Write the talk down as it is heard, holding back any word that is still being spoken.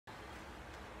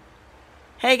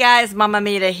Hey guys, Mama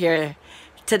Mita here.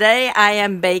 Today I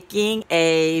am baking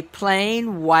a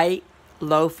plain white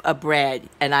loaf of bread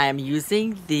and I am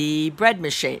using the bread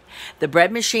machine. The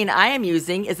bread machine I am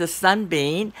using is a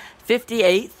Sunbeam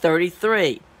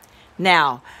 5833.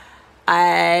 Now,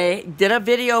 I did a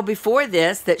video before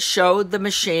this that showed the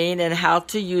machine and how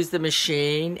to use the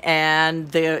machine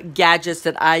and the gadgets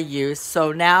that I use.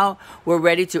 So now we're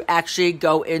ready to actually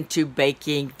go into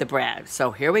baking the bread.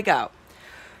 So here we go.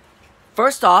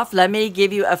 First off, let me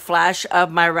give you a flash of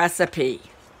my recipe.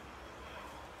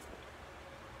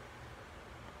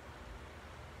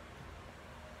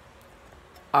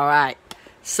 All right,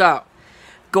 so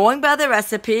going by the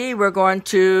recipe, we're going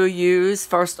to use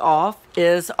first off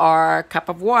is our cup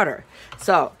of water.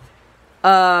 So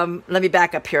let me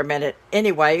back up here a minute.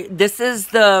 Anyway, this is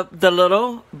the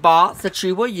little box that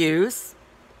you will use.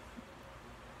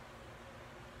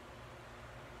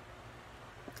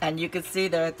 And you can see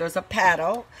there's a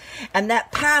paddle. And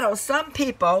that paddle, some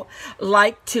people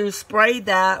like to spray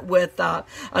that with a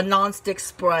non-stick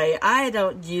spray. I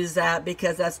don't use that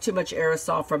because that's too much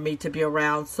aerosol for me to be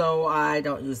around, so I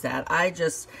don't use that. I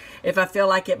just, if I feel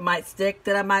like it might stick,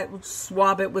 then I might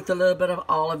swab it with a little bit of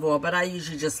olive oil, but I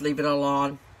usually just leave it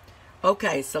alone.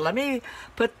 Okay, so let me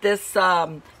put this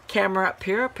camera up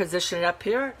here, position it up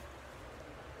here.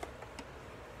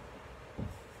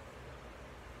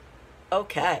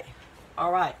 Okay,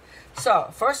 all right.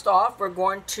 So first off, we're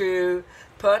going to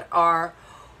put our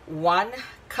 1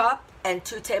 cup and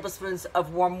 2 tablespoons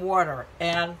of warm water.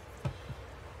 And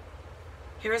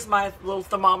here's my little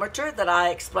thermometer that I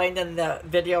explained in the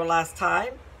video last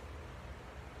time.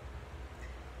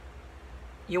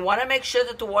 You want to make sure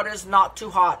that the water is not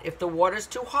too hot. If the water is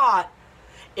too hot,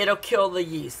 it'll kill the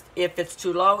yeast. If it's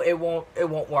too low, it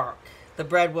won't work. The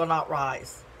bread will not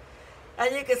rise.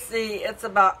 And you can see it's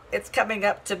coming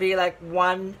up to be like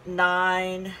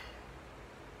 110.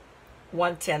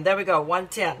 There we go,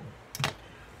 110.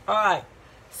 All right,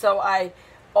 so I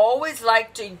always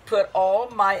like to put all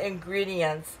my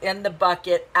ingredients in the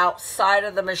bucket outside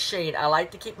of the machine. I like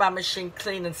to keep my machine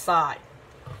clean inside.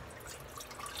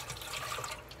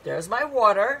 There's my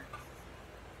water.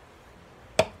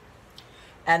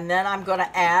 And then I'm going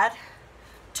to add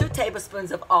 2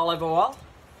 tablespoons of olive oil.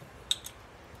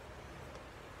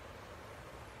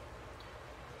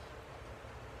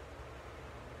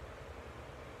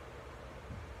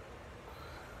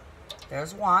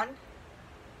 There's 1.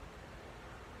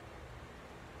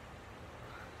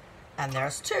 And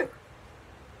there's 2.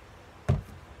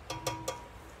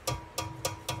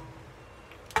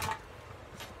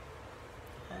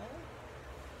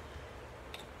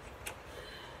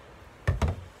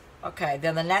 Okay,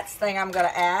 then the next thing I'm going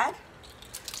to add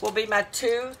will be my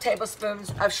 2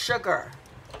 tablespoons of sugar.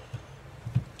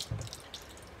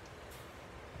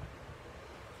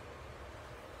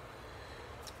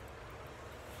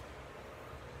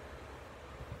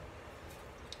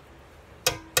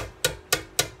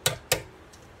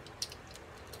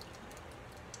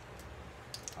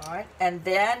 All right, and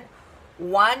then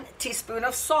 1 teaspoon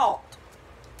of salt.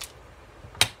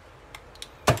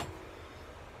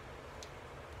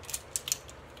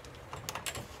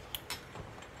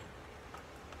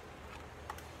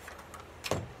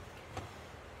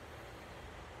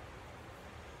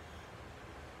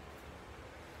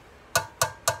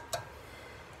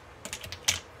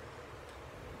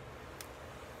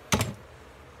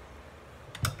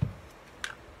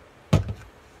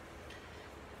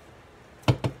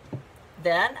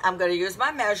 Then I'm going to use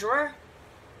my measurer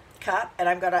cup and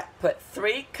I'm going to put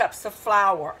 3 cups of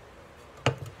flour.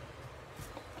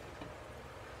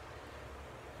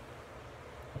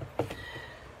 It's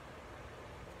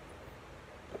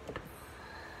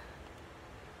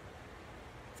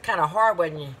kind of hard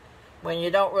when you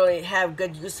don't really have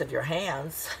good use of your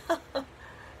hands.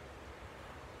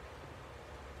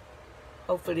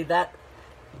 Hopefully that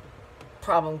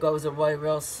problem goes away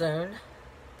real soon.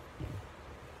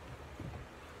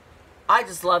 I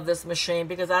just love this machine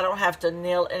because I don't have to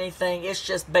nail anything. It's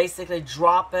just basically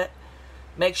drop it,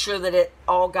 make sure that it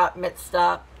all got mixed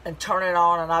up, and turn it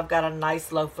on, and I've got a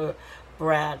nice loaf of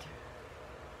bread.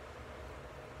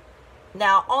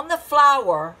 Now, on the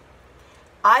flour,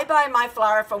 I buy my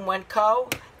flour from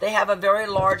Winco. They have a very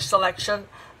large selection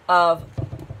of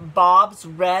Bob's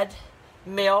Red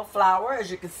Mill flour,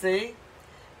 as you can see.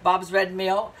 Bob's Red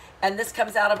Mill. And this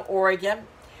comes out of Oregon.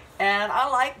 And I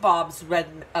like Bob's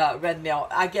Red Mill.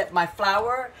 I get my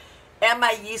flour and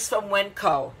my yeast from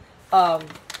Winco.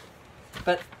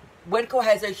 But Winco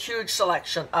has a huge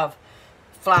selection of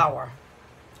flour.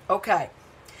 Okay.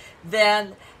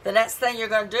 Then the next thing you're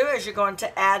going to do is you're going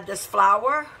to add this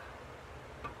flour.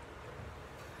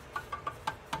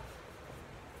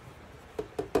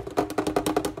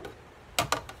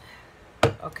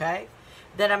 okay?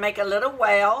 Then I make a little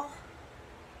whale.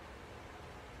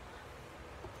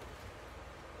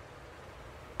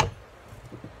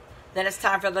 Then it's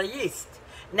time for the yeast.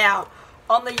 Now,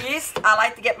 on the yeast, I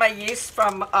like to get my yeast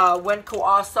from Winco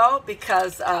also,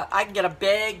 because I can get a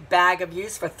big bag of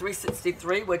yeast for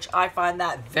 $3.63, which I find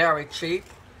that very cheap.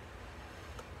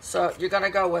 So you're gonna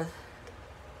go with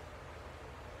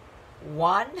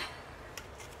 1,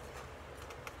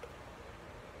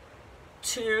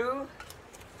 2,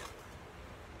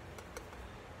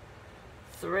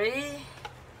 3,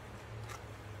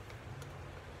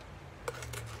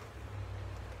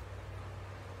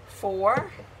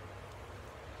 4,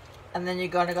 and then you're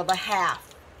going to go the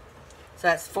half. So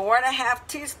that's 4.5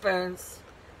 teaspoons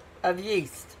of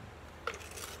yeast.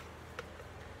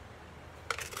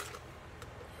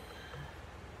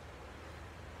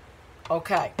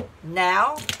 Okay,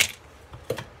 now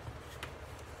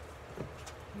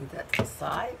move that to the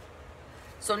side.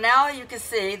 So now you can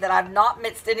see that I've not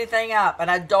mixed anything up,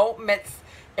 and I don't mix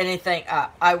anything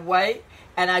up. I wait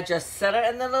and I just set it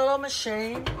in the little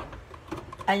machine,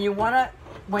 and you want to,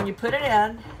 when you put it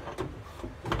in,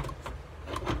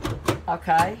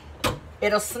 okay,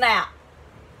 it'll snap.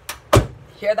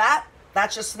 Hear that?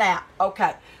 That's your snap.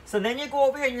 Okay, so then you go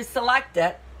over here and you select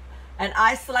it, and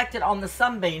I selected on the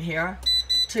sunbeam here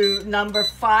to number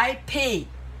 5P,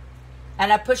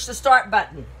 and I push the start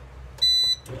button,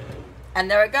 and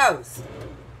there it goes.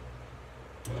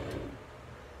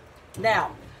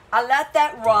 Now, I let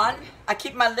that run. I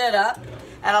keep my lid up,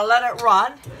 and I let it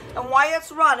run, and while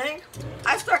it's running,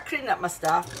 I start cleaning up my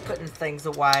stuff, putting things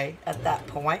away at that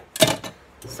point.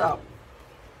 So,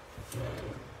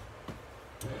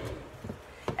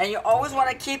 and you always want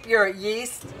to keep your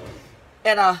yeast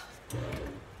in a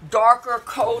darker,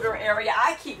 colder area.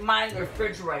 I keep mine in the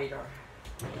refrigerator.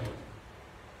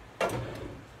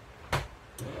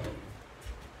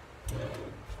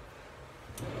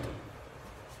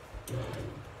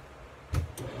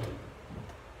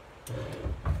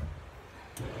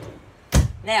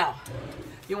 Now,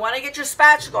 you want to get your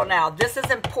spatula now. This is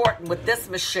important with this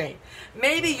machine.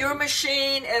 Maybe your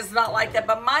machine is not like that,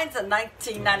 but mine's a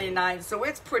 1999, so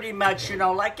it's pretty much, you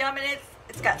know, like, I mean,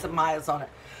 it's got some miles on it.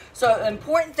 So the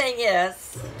important thing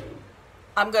is,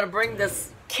 I'm going to bring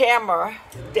this camera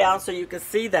down so you can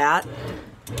see that,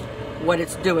 what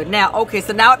it's doing. Now, okay,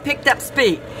 so now it picked up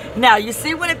speed. Now, you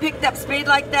see when it picked up speed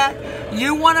like that?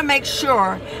 You want to make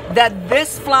sure that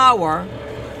this flour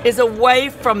is away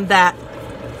from that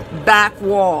back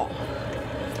wall.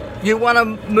 You want to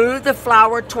move the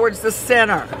flour towards the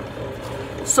center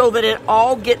so that it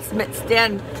all gets mixed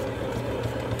in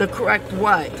the correct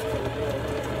way.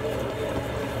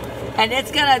 And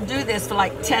it's going to do this for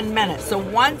like 10 minutes. So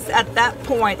once at that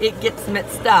point it gets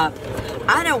mixed up,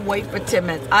 I don't wait for 10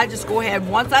 minutes. I just go ahead.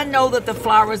 Once I know that the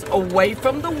flour is away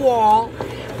from the wall,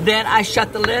 then I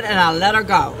shut the lid and I let her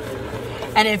go.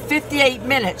 And in 58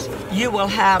 minutes, you will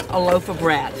have a loaf of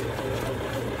bread.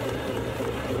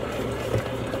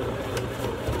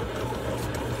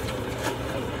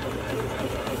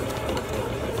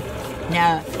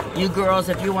 Now, you girls,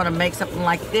 if you want to make something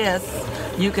like this,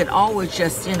 you can always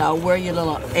just, you know, wear your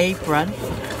little apron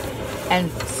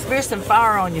and smear some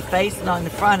flour on your face and on the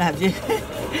front of you.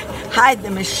 Hide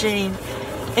the machine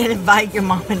and invite your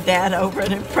mom and dad over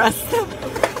and impress them.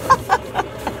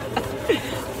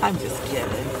 I'm just kidding.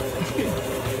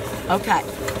 Okay.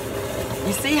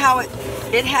 You see how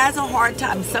it has a hard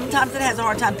time. Sometimes it has a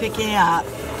hard time picking it up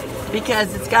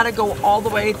because it's got to go all the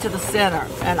way to the center.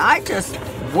 And I just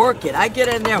work it. I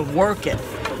get in there and work it.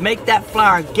 Make that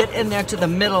flour get in there to the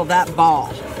middle of that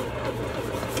ball.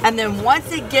 And then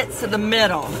once it gets to the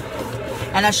middle,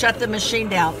 and I shut the machine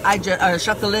down,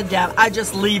 shut the lid down, I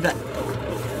just leave it.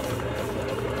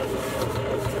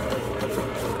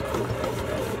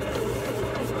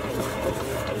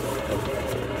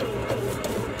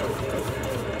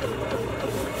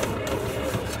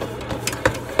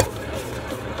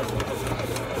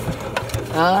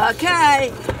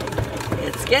 Okay,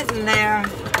 it's getting there.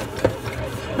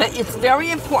 But it's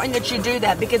very important that you do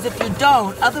that, because if you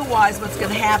don't, otherwise what's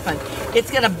going to happen,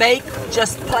 it's going to bake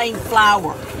just plain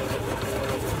flour.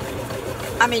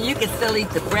 I mean, you can still eat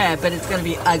the bread, but it's going to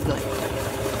be ugly.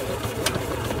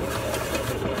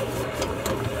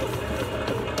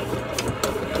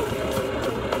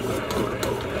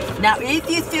 Now, if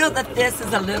you feel that this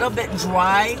is a little bit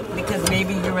dry, because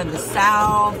maybe you're in the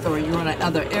south or you're in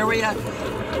another area,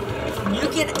 you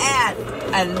can add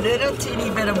a little teeny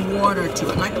bit of water to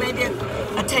it, like maybe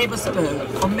a tablespoon,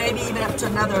 or maybe even up to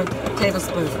another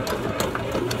tablespoon.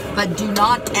 But do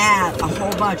not add a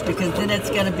whole bunch, because then it's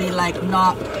going to be like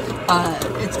not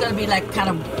it's going to be like kind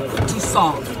of too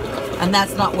soft, and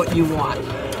that's not what you want.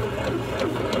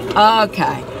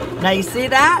 Okay, now you see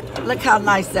that? Look how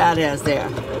nice that is there.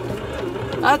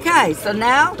 Okay, so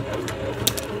now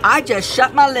I just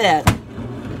shut my lid,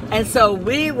 and so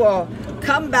we will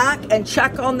come back and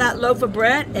check on that loaf of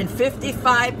bread in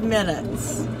 55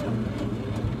 minutes.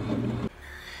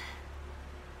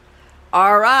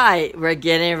 All right, we're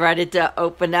getting ready to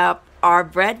open up our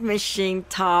bread machine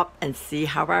top and see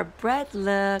how our bread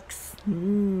looks.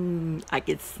 I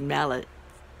can smell it.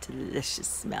 Delicious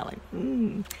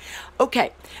smelling.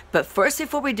 Okay, but first,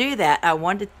 before we do that, I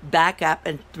want to back up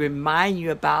and remind you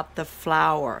about the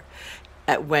flour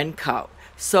at Winco.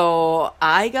 So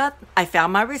I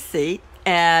found my receipt,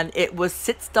 and it was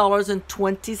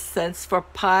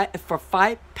 $6.20 for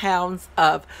 5 pounds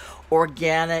of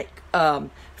organic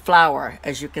flour,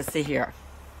 as you can see here.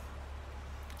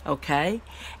 Okay,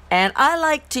 and I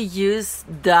like to use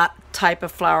that type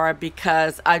of flour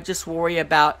because I just worry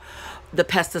about the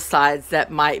pesticides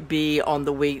that might be on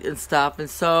the wheat and stuff, and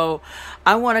so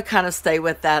I want to kind of stay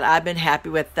with that. I've been happy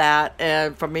with that,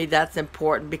 and for me that's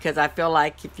important because I feel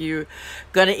like if you're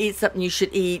gonna eat something, you should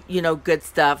eat, you know, good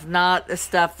stuff, not the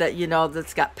stuff that, you know,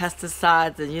 that's got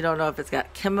pesticides and you don't know if it's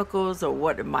got chemicals or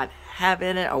what it might have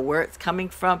in it or where it's coming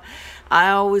from.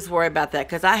 I always worry about that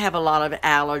because I have a lot of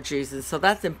allergies, and so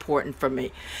that's important for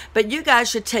me. But you guys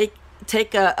should take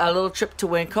a little trip to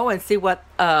Winco and see what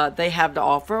they have to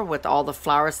offer with all the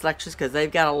flour selections, because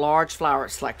they've got a large flour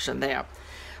selection there.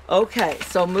 Okay,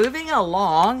 so moving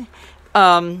along,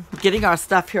 getting our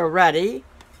stuff here ready.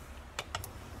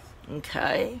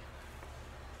 Okay.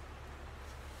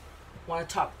 I want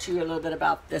to talk to you a little bit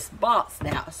about this box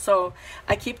now. So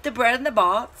I keep the bread in the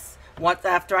box once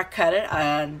after I cut it,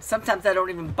 and sometimes I don't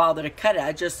even bother to cut it.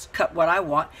 I just cut what I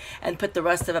want and put the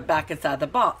rest of it back inside the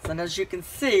box. And as you can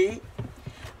see,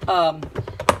 I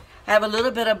have a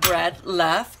little bit of bread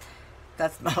left.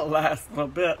 That's my last little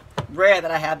bit. Rare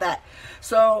that I have that.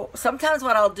 So sometimes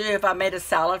what I'll do, if I made a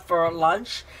salad for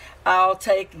lunch, I'll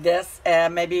take this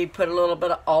and maybe put a little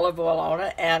bit of olive oil on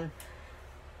it and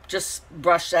just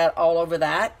brush that all over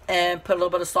that, and put a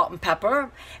little bit of salt and pepper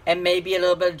and maybe a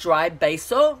little bit of dried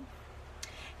basil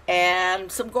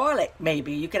and some garlic.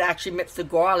 Maybe you could actually mix the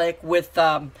garlic with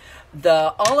the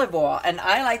olive oil, and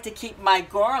I like to keep my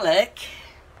garlic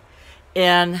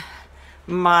in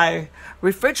my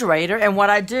refrigerator, and what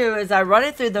I do is I run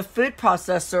it through the food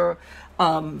processor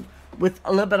with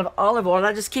a little bit of olive oil, and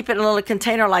I just keep it in a little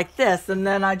container like this, and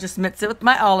then I just mix it with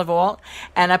my olive oil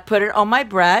and I put it on my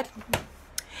bread.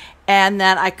 And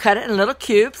then I cut it in little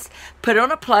cubes, put it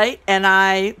on a plate, and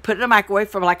I put it in the microwave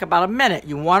for like about a minute.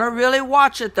 You want to really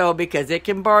watch it, though, because it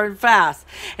can burn fast.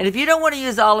 And if you don't want to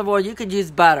use olive oil, you could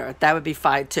use butter. That would be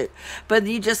fine, too. But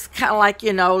you just kind of like,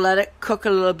 you know, let it cook a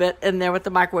little bit in there with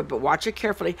the microwave, but watch it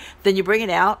carefully. Then you bring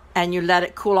it out, and you let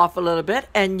it cool off a little bit,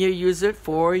 and you use it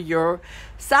for your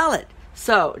salad.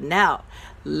 So now,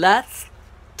 let's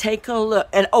take a look.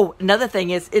 And, oh, another thing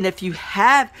is, and if you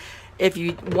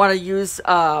want to use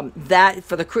that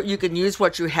for the, you can use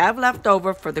what you have left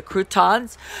over for the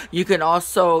croutons. You can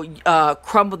also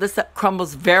crumble this up.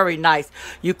 Crumbles very nice.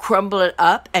 You crumble it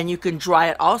up and you can dry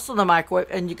it also in the microwave,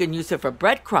 and you can use it for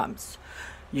breadcrumbs.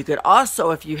 You could also,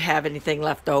 if you have anything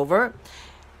left over,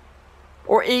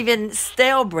 or even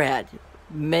stale bread,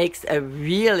 makes a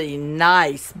really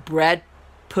nice bread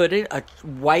pudding, a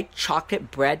white chocolate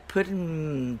bread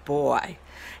pudding. Boy.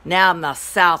 Now the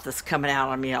South is coming out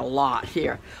on me a lot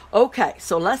here. Okay,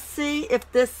 so let's see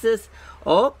if this is,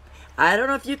 oh, I don't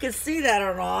know if you can see that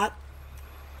or not,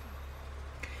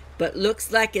 but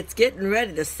looks like it's getting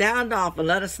ready to sound off and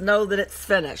let us know that it's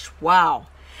finished. Wow.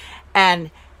 And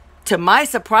to my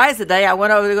surprise today, I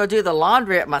went over to go do the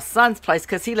laundry at my son's place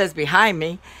because he lives behind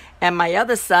me, and my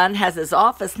other son has his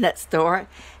office next door,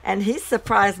 and he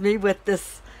surprised me with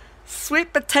this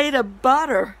sweet potato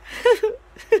butter.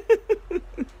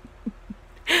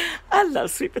 I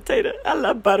love sweet potato. I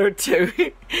love butter too.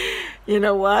 You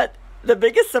know what? The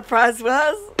biggest surprise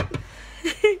was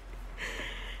it's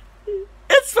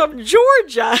from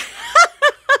Georgia.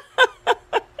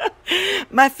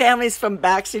 My family's from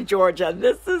Baxter, Georgia.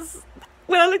 This is,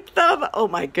 well, oh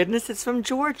my goodness, it's from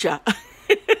Georgia.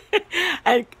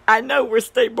 And I know where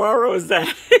State Borough is at.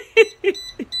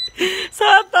 So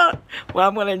I thought, well,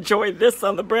 I'm going to enjoy this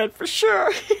on the bread for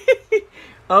sure.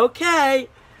 Okay.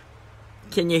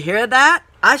 Can you hear that?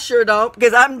 I sure don't,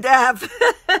 because I'm deaf.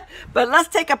 But let's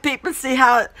take a peep and see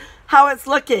how it's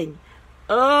looking.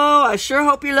 Oh, I sure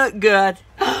hope you look good.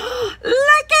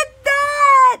 Look at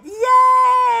that!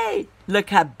 Yay! Look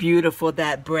how beautiful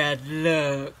that bread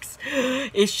looks.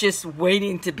 It's just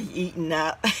waiting to be eaten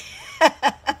up.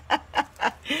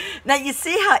 Now you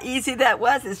see how easy that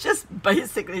was? It's just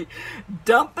basically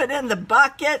dump it in the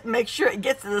bucket, make sure it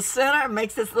gets to the center,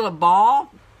 makes this little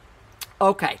ball.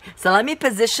 Okay, so let me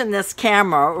position this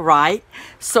camera right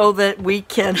so that we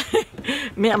can,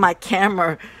 me and my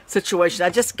camera situation.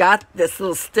 I just got this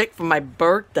little stick for my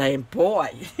birthday, and boy,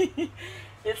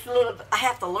 it's a little, I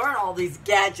have to learn all these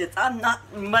gadgets. I'm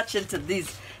not much into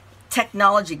these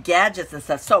technology gadgets and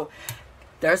stuff. So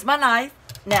there's my knife.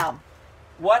 Now,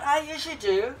 what I usually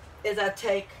do is I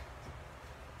take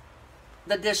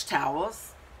the dish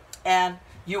towels, and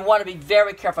you want to be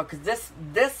very careful because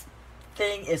this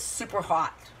thing is super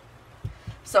hot.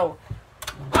 So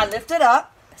I lift it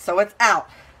up so it's out.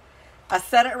 I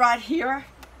set it right here,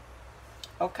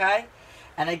 okay,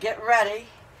 and I get ready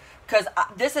because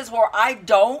this is where I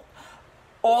don't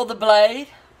oil the blade.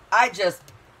 I just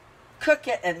cook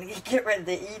it and get ready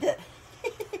to eat it.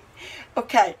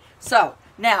 Okay, so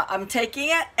now I'm taking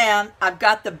it and I've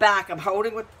got the back. I'm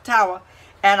holding with the towel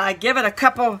and I give it a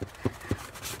couple.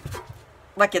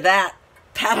 Look at that.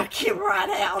 Powder came right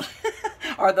out.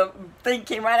 Or the thing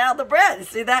came right out of the bread. You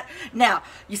see that? Now,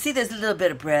 you see there's a little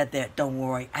bit of bread there. Don't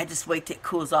worry. I just wait till it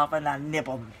cools off and I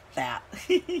nibble that.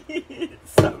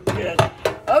 So good.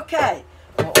 Okay.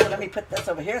 Well, let me put this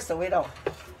over here so we don't.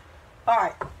 All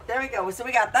right. There we go. So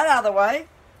we got that out of the way.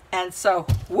 And so,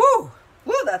 woo.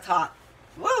 Woo, that's hot.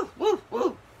 Woo, woo,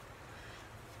 woo.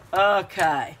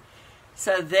 Okay.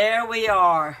 So there we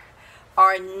are.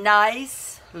 Our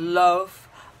nice loaf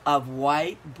of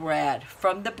white bread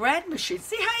from the bread machine.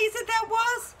 See how easy that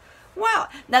was? Wow.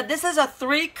 Now this is a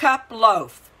 3-cup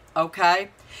loaf, okay?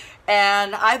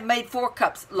 And I've made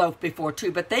 4-cup loaf before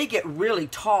too, but they get really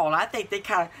tall. I think they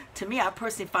kind of, to me, I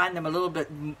personally find them a little bit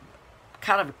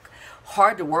kind of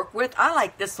hard to work with. I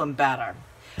like this one better.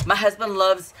 My husband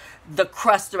loves the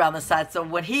crust around the side, so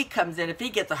when he comes in, if he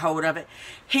gets a hold of it,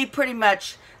 he pretty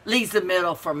much leaves the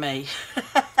middle for me.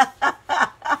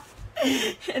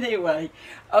 Anyway,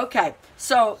 okay,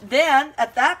 so then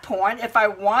at that point, if I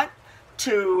want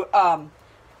to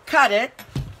cut it,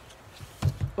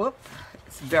 whoop,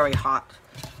 it's very hot.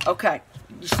 Okay,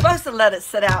 you're supposed to let it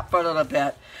sit out for a little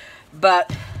bit,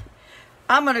 but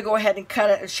I'm going to go ahead and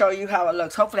cut it and show you how it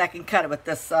looks. Hopefully I can cut it with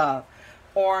this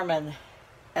arm and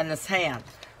this hand.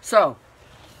 So,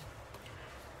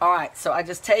 all right, so I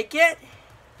just take it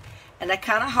and I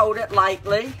kind of hold it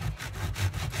lightly.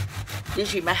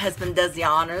 Usually my husband does the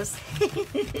honors.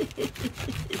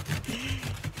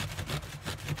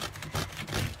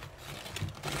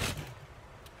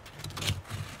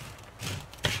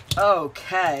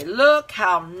 Okay, look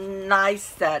how nice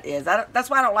that is. That's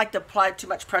why I don't like to apply too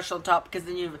much pressure on top, because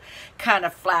then you kind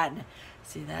of flatten it.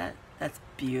 See that? That's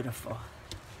beautiful.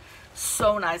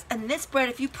 So nice. And this bread,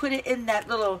 if you put it in that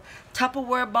little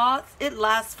Tupperware box, it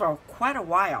lasts for quite a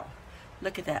while.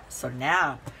 Look at that. So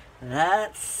now,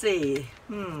 let's see.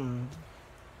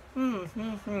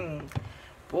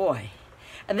 Boy.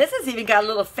 And this has even got a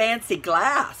little fancy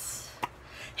glass.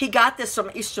 He got this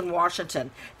from Eastern Washington.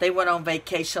 They went on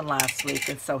vacation last week,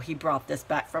 and so he brought this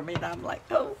back for me, and I'm like,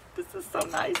 oh, this is so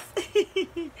nice.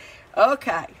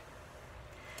 Okay.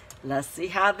 Let's see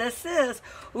how this is.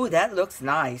 Ooh, that looks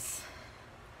nice.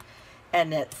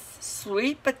 And it's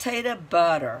sweet potato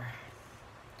butter.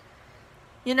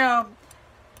 You know,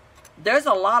 there's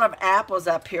a lot of apples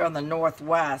up here in the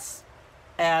Northwest.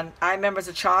 And I remember as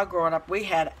a child growing up, we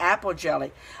had apple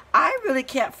jelly. I really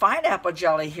can't find apple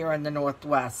jelly here in the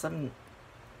Northwest. I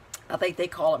think they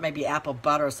call it maybe apple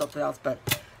butter or something else.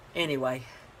 But anyway,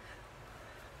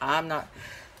 I'm not.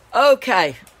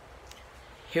 Okay.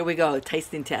 Here we go.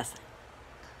 Tasting test.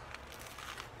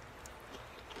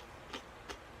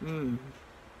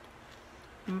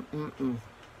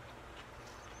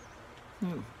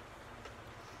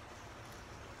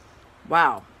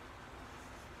 Wow.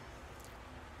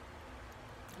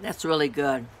 That's really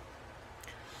good.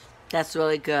 That's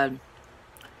really good.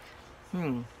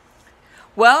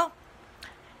 Well,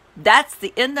 that's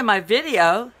the end of my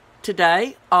video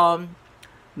today on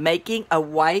making a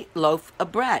white loaf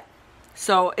of bread.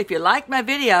 So if you like my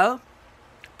video,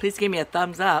 please give me a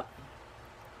thumbs up.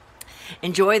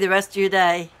 Enjoy the rest of your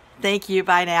day. Thank you.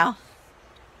 Bye now.